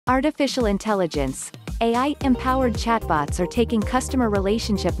Artificial intelligence, AI-empowered chatbots are taking customer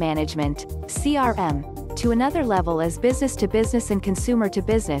relationship management, CRM, to another level as business-to-business and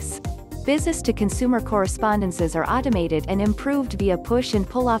consumer-to-business. Business-to-consumer correspondences are automated and improved via push and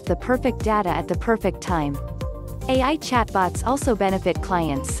pull off the perfect data at the perfect time. AI chatbots also benefit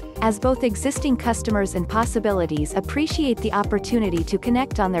clients, as both existing customers and possibilities appreciate the opportunity to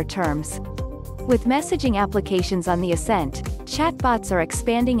connect on their terms. With messaging applications on the ascent, chatbots are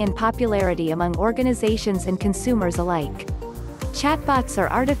expanding in popularity among organizations and consumers alike. Chatbots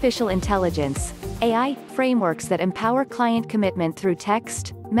are artificial intelligence, AI, frameworks that empower client commitment through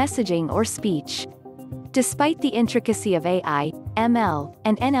text, messaging or speech. Despite the intricacy of AI, ML,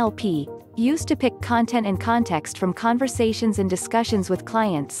 and NLP, used to pick content and context from conversations and discussions with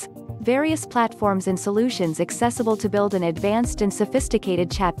clients, various platforms and solutions accessible to build an advanced and sophisticated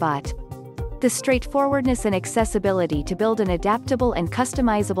chatbot. The straightforwardness and accessibility to build an adaptable and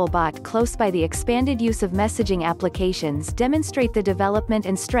customizable bot close by the expanded use of messaging applications demonstrate the development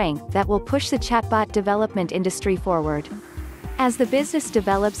and strength that will push the chatbot development industry forward. As the business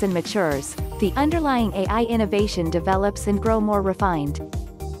develops and matures, the underlying AI innovation develops and grows more refined.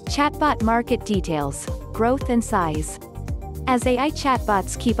 Chatbot market details, growth and size. As AI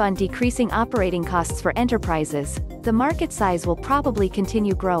chatbots keep on decreasing operating costs for enterprises, the market size will probably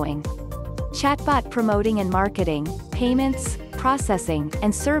continue growing. Chatbot promoting and marketing, payments, processing,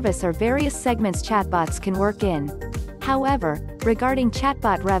 and service are various segments chatbots can work in. However, regarding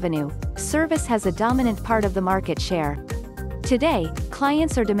chatbot revenue, service has a dominant part of the market share. Today,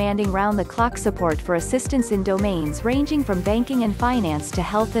 clients are demanding round-the-clock support for assistance in domains ranging from banking and finance to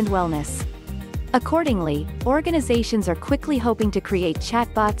health and wellness. Accordingly, organizations are quickly hoping to create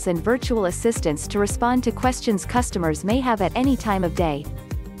chatbots and virtual assistants to respond to questions customers may have at any time of day.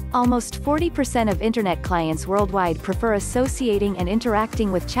 Almost 40% of Internet clients worldwide prefer associating and interacting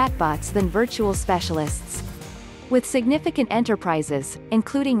with chatbots than virtual specialists. With significant enterprises,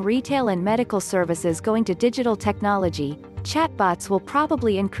 including retail and medical services going to digital technology, chatbots will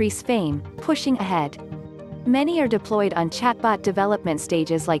probably increase fame, pushing ahead. Many are deployed on chatbot development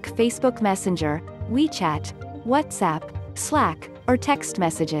stages like Facebook Messenger, WeChat, WhatsApp, Slack, or text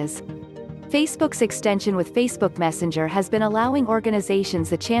messages. Facebook's extension with Facebook Messenger has been allowing organizations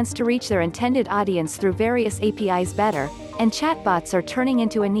the chance to reach their intended audience through various APIs better, and chatbots are turning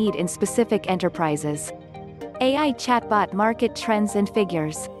into a need in specific enterprises. AI chatbot market trends and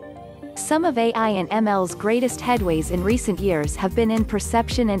figures. Some of AI and ML's greatest headways in recent years have been in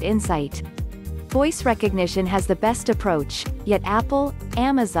perception and insight. Voice recognition has the best approach, yet Apple,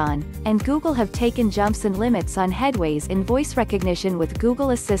 Amazon, and Google have taken jumps and limits on headways in voice recognition with Google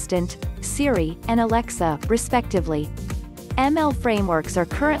Assistant, Siri, and Alexa, respectively. ML frameworks are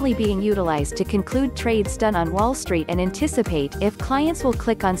currently being utilized to conclude trades done on Wall Street and anticipate if clients will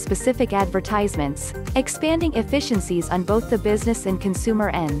click on specific advertisements, expanding efficiencies on both the business and consumer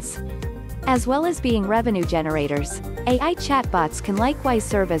ends. As well as being revenue generators, AI chatbots can likewise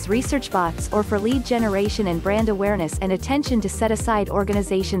serve as research bots or for lead generation and brand awareness and attention to set aside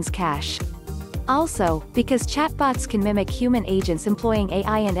organizations' cash. Also, because chatbots can mimic human agents employing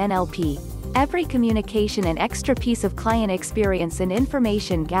AI and NLP, every communication and extra piece of client experience and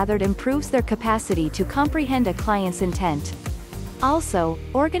information gathered improves their capacity to comprehend a client's intent. Also,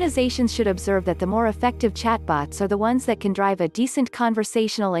 organizations should observe that the more effective chatbots are the ones that can drive a decent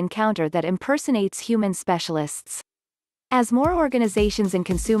conversational encounter that impersonates human specialists. As more organizations and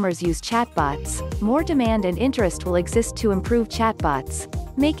consumers use chatbots, more demand and interest will exist to improve chatbots,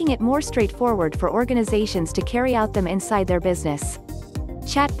 making it more straightforward for organizations to carry out them inside their business.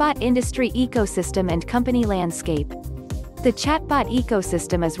 Chatbot industry ecosystem and company landscape. The chatbot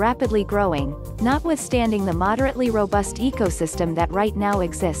ecosystem is rapidly growing, notwithstanding the moderately robust ecosystem that right now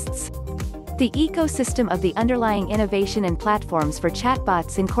exists. The ecosystem of the underlying innovation and platforms for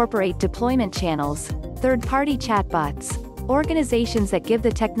chatbots incorporate deployment channels, third-party chatbots, organizations that give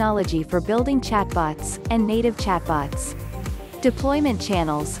the technology for building chatbots, and native chatbots. Deployment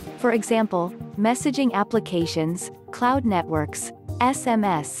channels, for example, messaging applications, cloud networks,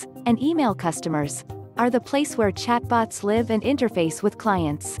 SMS, and email customers, are the place where chatbots live and interface with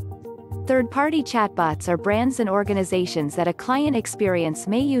clients. Third-party chatbots are brands and organizations that a client experience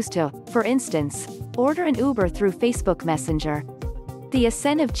may use to, for instance, order an Uber through Facebook Messenger. The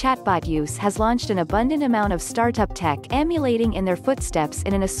ascent of chatbot use has launched an abundant amount of startup tech emulating in their footsteps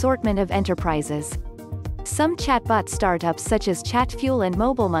in an assortment of enterprises. Some chatbot startups such as Chatfuel and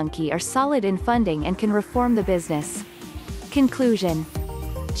MobileMonkey are solid in funding and can reform the business. Conclusion.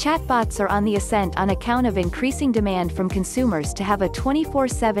 Chatbots are on the ascent on account of increasing demand from consumers to have a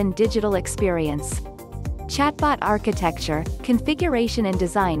 24/7 digital experience. Chatbot architecture, configuration and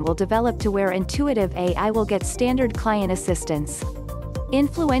design will develop to where intuitive AI will get standard client assistance.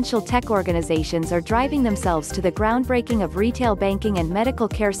 Influential tech organizations are driving themselves to the groundbreaking of retail banking and medical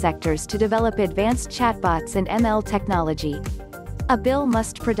care sectors to develop advanced chatbots and ML technology. A bill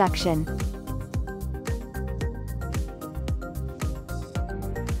must production.